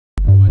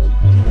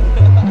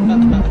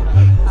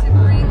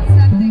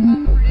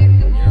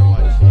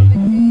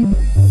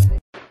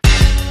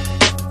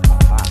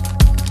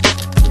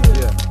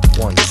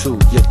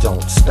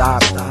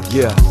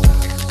Yeah.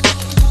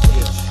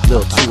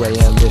 Little 2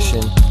 a.m.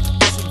 mission.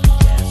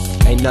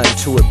 Ain't nothing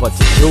to it but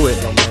to do it.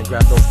 Yo, man,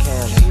 grab those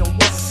cans.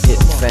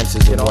 Hitting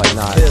fences and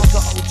whatnot.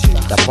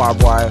 That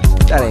barbed wire,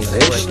 that ain't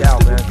it. Break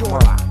out, man. Come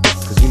on.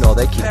 Cause you know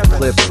they keep the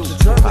clips.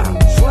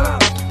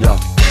 Yo,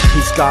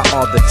 he's got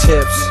all the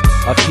tips.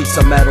 A piece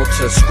of metal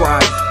to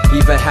scribe.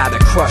 Even had a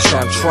crush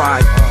on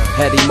Tribe.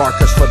 Heady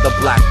markers for the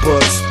black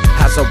books.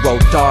 Has a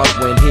road dog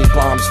when he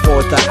bombs for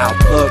the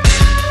outlooks.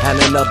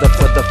 And another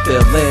for the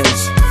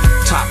fill-ins.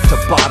 Top to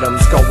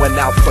bottoms, going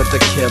out for the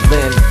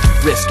killing.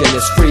 Risking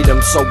his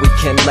freedom so we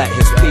can let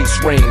his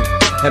peace ring.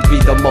 And be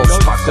the most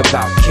talked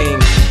about king.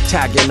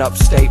 Tagging up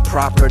state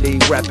property,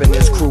 repping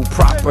his crew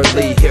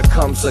properly. Here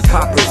comes the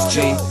coppers,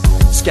 G.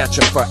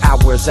 Sketching for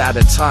hours at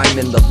a time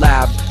in the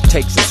lab.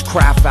 Takes his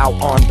craft out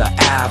on the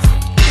Ave.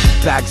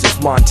 Bags his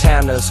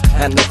Montanas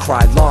and the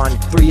Krylon.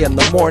 3 in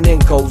the morning,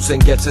 goes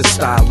and gets his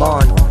style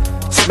on.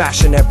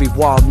 Smashing every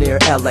wall near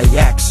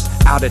LAX.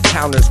 Out of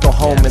towners go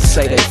home and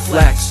say they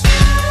flex.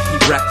 He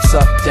reps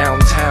up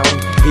downtown.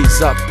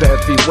 He's up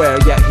everywhere,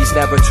 yet he's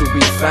never to be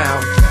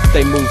found.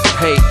 They move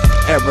paid,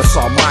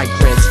 Aerosol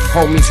Migrants.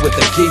 Homies with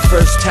the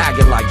geefers,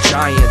 tagging like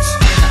giants.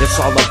 It's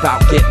all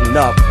about getting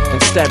up.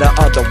 Instead of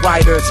other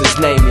writers, his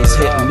name is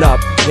hitting up.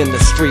 In the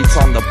streets,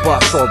 on the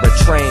bus or a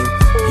train.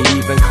 He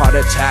even caught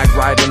a tag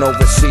riding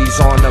overseas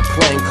on a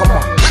plane. Come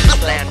on.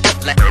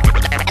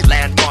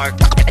 Landmark.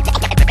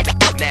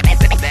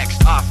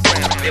 Next off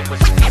ramp. It was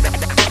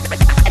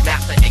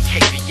NASA and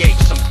KVH.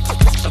 Some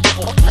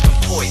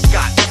toys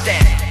got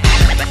static.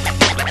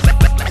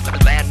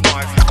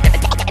 Landmark.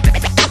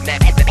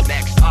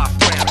 Next off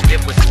ramp.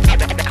 It was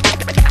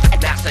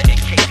NASA and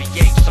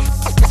KVH.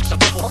 Some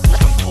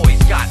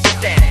toys got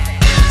static.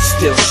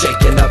 Still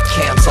shaking up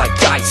cans like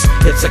dice.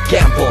 It's a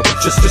gamble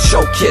just to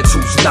show kids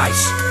who's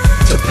nice.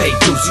 To pay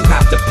dues you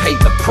have to pay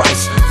the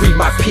price. Read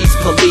my piece,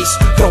 police,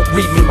 don't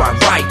read me my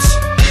rights.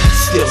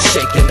 Still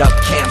shaking up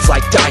cans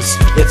like dice.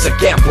 It's a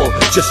gamble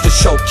just to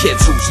show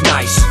kids who's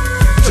nice.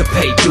 To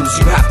pay dues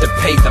you have to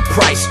pay the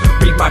price.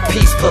 Read my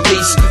piece,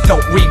 police,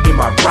 don't read me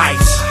my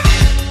rights.